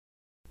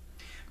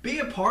Be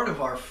a part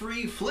of our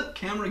free flip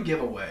camera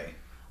giveaway.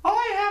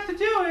 All you have to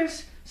do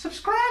is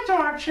subscribe to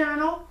our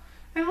channel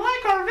and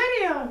like our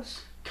videos.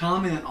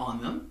 Comment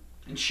on them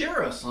and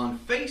share us on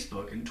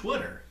Facebook and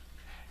Twitter.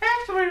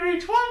 After we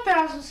reach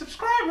 1,000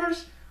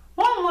 subscribers,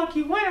 one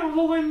lucky winner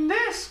will win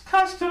this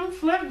custom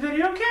flip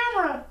video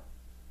camera.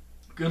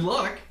 Good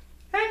luck.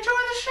 And enjoy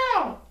the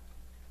show.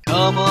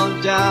 Come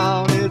on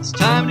down, it's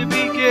time to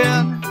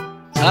begin.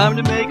 Time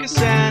to make a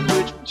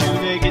sandwich for two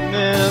naked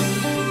men.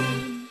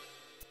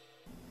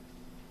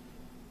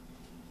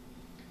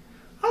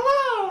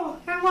 Hello,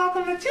 and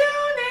welcome to Two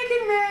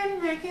Naked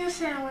Men Making a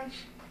Sandwich.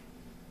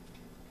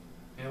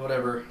 Yeah,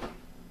 whatever.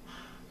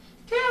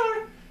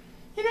 Taylor,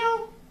 you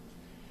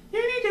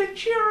need to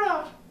cheer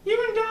up.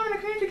 You and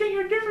Dominic need to get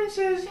your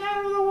differences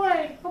out of the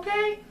way,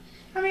 okay?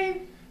 I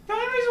mean, the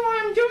only reason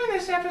why I'm doing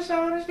this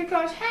episode is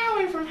because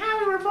Howie from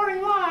Howie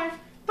Reporting Live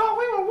thought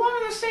we were one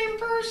and the same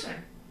person.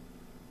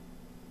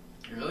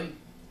 Really?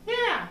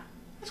 Yeah,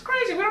 it's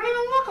crazy. We don't even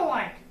look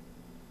alike.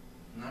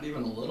 Not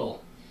even a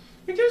little.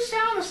 We do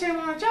sound the same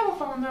on the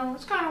telephone, though.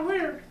 It's kind of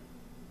weird.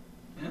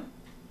 Yeah?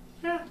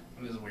 Yeah.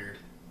 It is weird.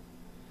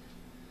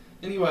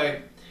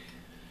 Anyway,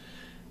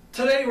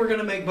 today we're going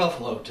to make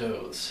buffalo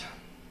toes.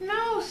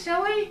 No,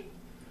 silly.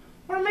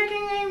 We're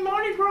making a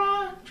Mardi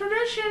Gras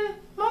tradition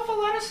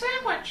Muffaletta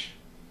sandwich.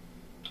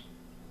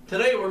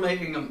 Today we're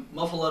making a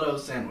Muffaletta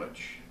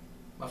sandwich.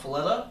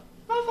 Muffaletta?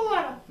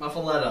 Muffaletta.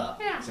 Muffaletta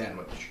Yeah.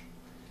 sandwich.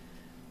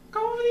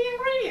 Go over the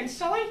ingredients,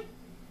 silly.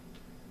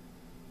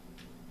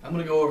 I'm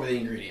going to go over the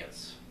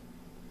ingredients.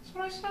 That's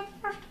what I said the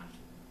first time.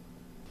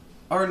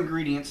 Our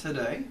ingredients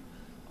today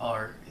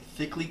are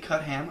thickly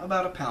cut ham,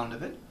 about a pound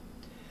of it.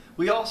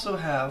 We also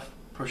have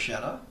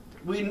prosciutto.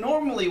 We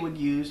normally would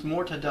use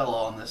mortadella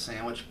on this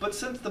sandwich, but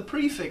since the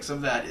prefix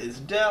of that is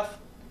death,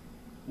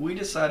 we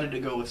decided to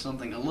go with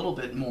something a little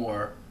bit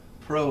more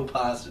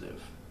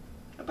pro-positive.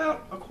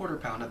 About a quarter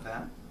pound of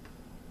that.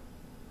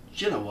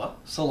 Genoa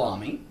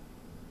Salami.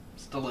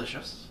 It's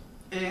delicious.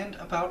 And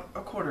about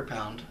a quarter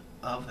pound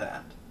of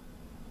that.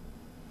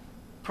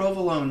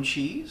 Provolone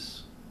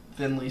cheese,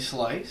 thinly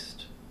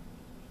sliced.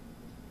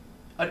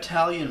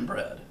 Italian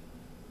bread,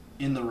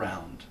 in the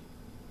round.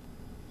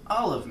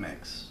 Olive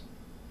mix,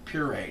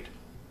 pureed.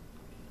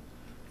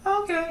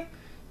 Okay,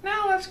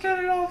 now let's get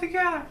it all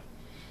together.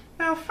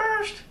 Now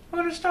first, we're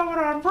going to start with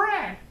our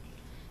bread.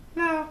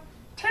 Now,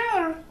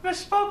 Taylor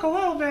misspoke a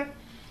little bit.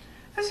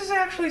 This is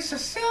actually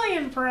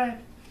Sicilian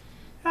bread.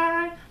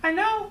 Alright, I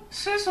know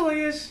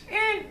Sicily is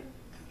in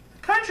the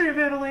country of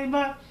Italy,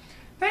 but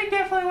they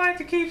definitely like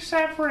to keep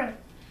separate.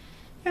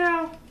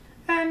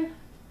 And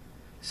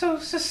so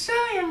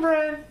Sicilian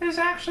bread is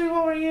actually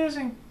what we're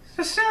using.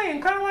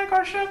 Sicilian, kind of like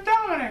our chef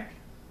Dominic.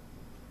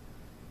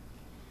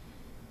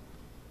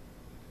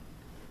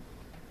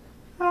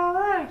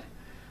 Alright,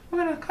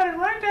 we're going to cut it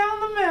right down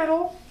the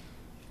middle,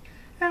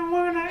 and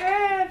we're going to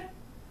add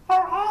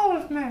our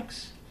olive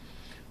mix.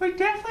 We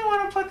definitely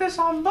want to put this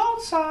on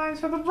both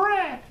sides of the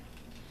bread.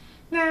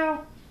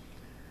 Now,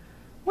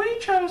 we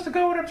chose to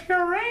go with a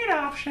pureed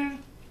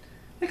option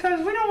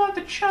because we don't want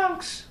the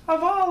chunks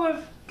of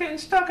olive getting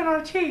stuck in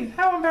our teeth.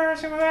 How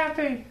embarrassing would that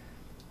be?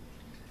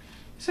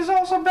 This is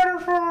also better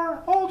for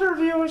our older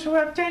viewers who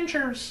have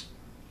dentures.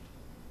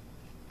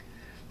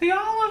 The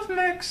olive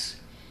mix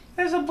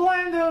is a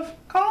blend of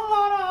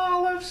Kalamata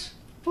olives,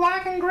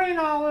 black and green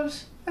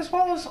olives, as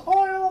well as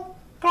oil,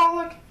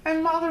 garlic,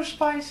 and other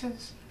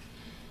spices.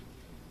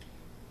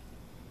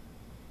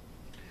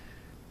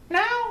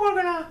 Now we're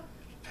going to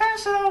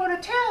pass it over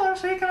to Taylor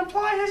so he can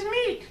apply his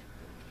meat.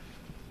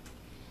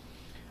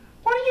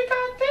 What do you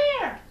got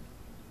there?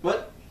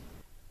 What?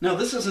 No,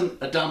 this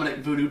isn't a Dominic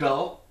voodoo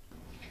doll.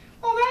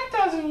 Well, that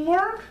doesn't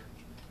work.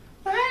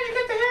 Well, how did you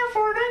get the hair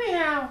for it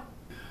anyhow?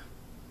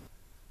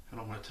 I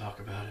don't want to talk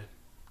about it.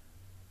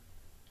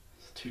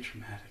 It's too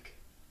traumatic.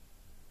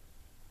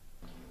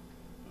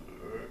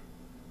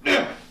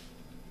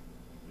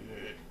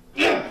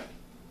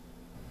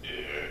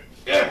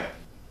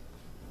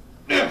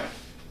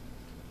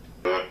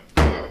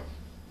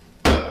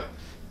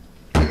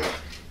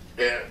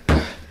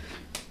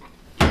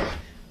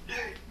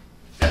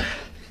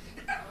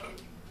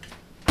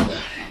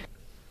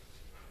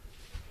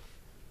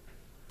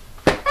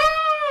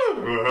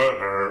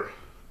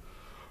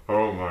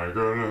 Oh my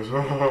goodness,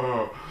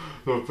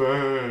 the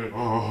pain,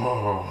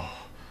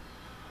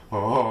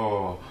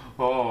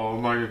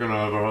 am I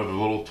gonna ever have the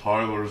little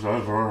Tylers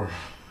ever?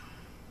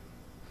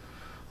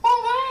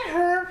 Oh, that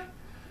hurt.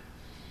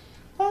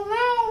 Well,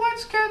 now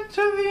let's get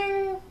to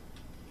the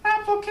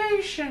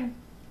application.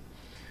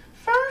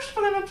 First,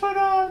 we're going to put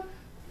on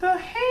the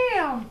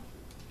ham.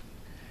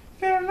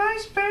 Get a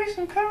nice base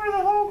and cover the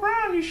whole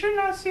ground. You should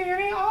not see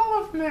any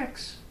olive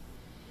mix.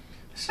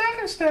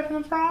 Second step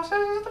in the process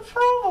is the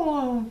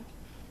provolone.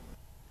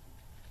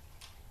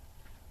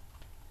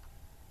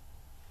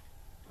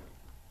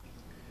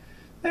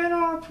 Then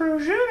our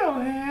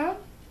prosciutto ham.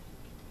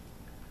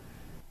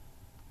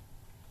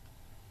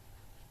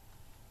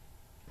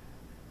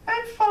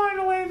 And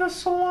finally the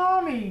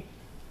salami.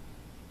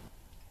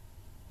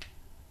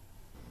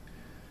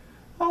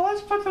 A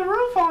put the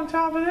roof on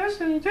top of this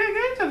and dig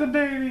into the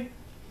baby.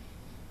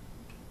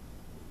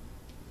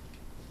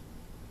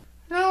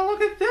 Now look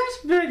at this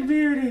big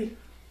beauty.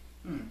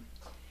 And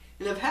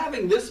if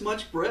having this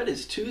much bread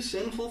is too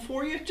sinful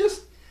for you,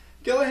 just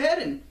go ahead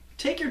and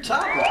take your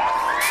top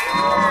off.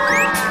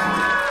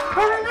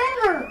 But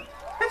remember,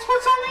 it's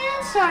what's on the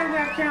inside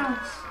that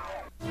counts.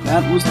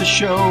 That was the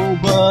show,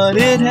 but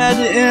it had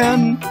to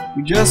end.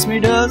 We just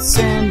made a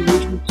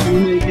sandwich with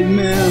tuna